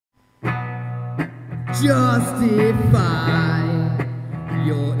justify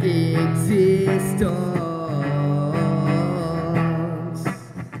your existence.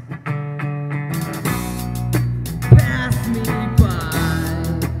 Pass me by,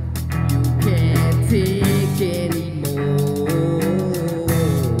 you can't take anymore.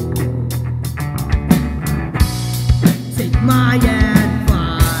 Take my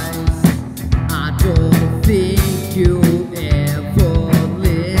advice, I don't think you'll ever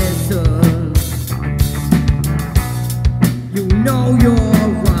listen. You know you're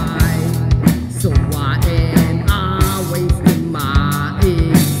right, so why am I wasting my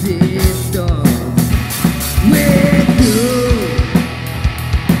existence with you?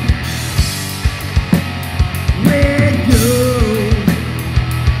 With you.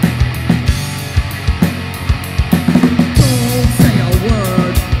 Don't say a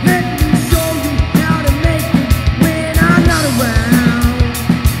word, let me show you how to make it when I'm not around.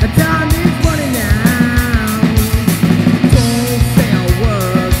 Time is running out. Don't say a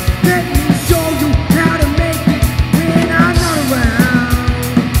word, let me show you how to make it when I'm not around.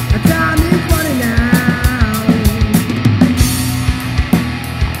 Time is running out.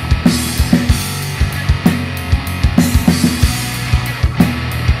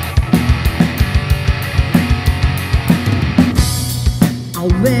 I'll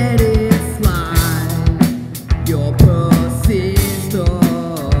let it slide, your persistence.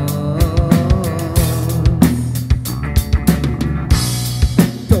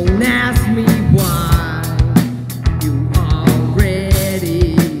 Don't ask me why, you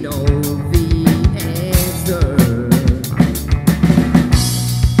already know the answer.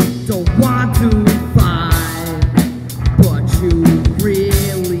 Don't want to fight, but you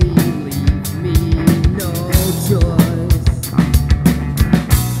really leave me no choice.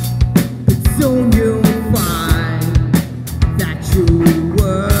 But soon you'll find that you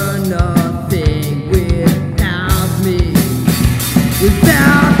were nothing without me.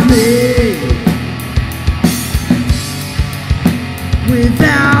 Without me.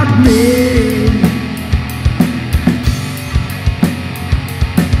 Without me.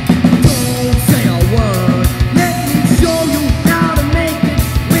 Don't say a word, let me show you how to make it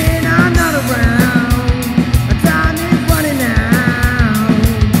when I'm not around. Time is running out.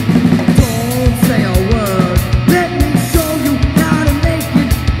 Don't say a word, let me show you how to make it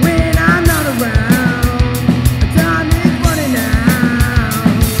when I'm not around. Time is running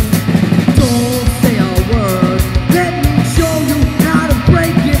out. Don't say a word, let me show you how to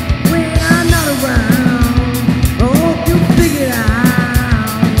break it when I'm not around. I hope you figure it out.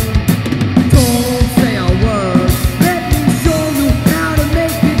 Don't say a word, let me show you how to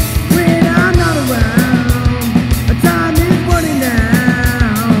make it when I'm not around. Time is running out.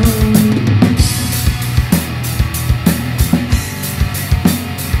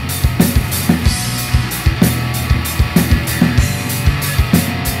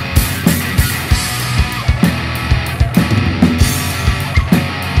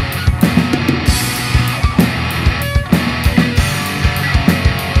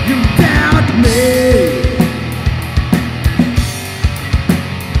 You doubt me,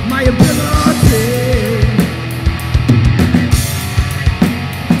 my ability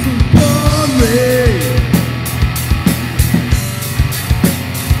to worry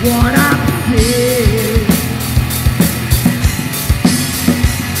what I feel.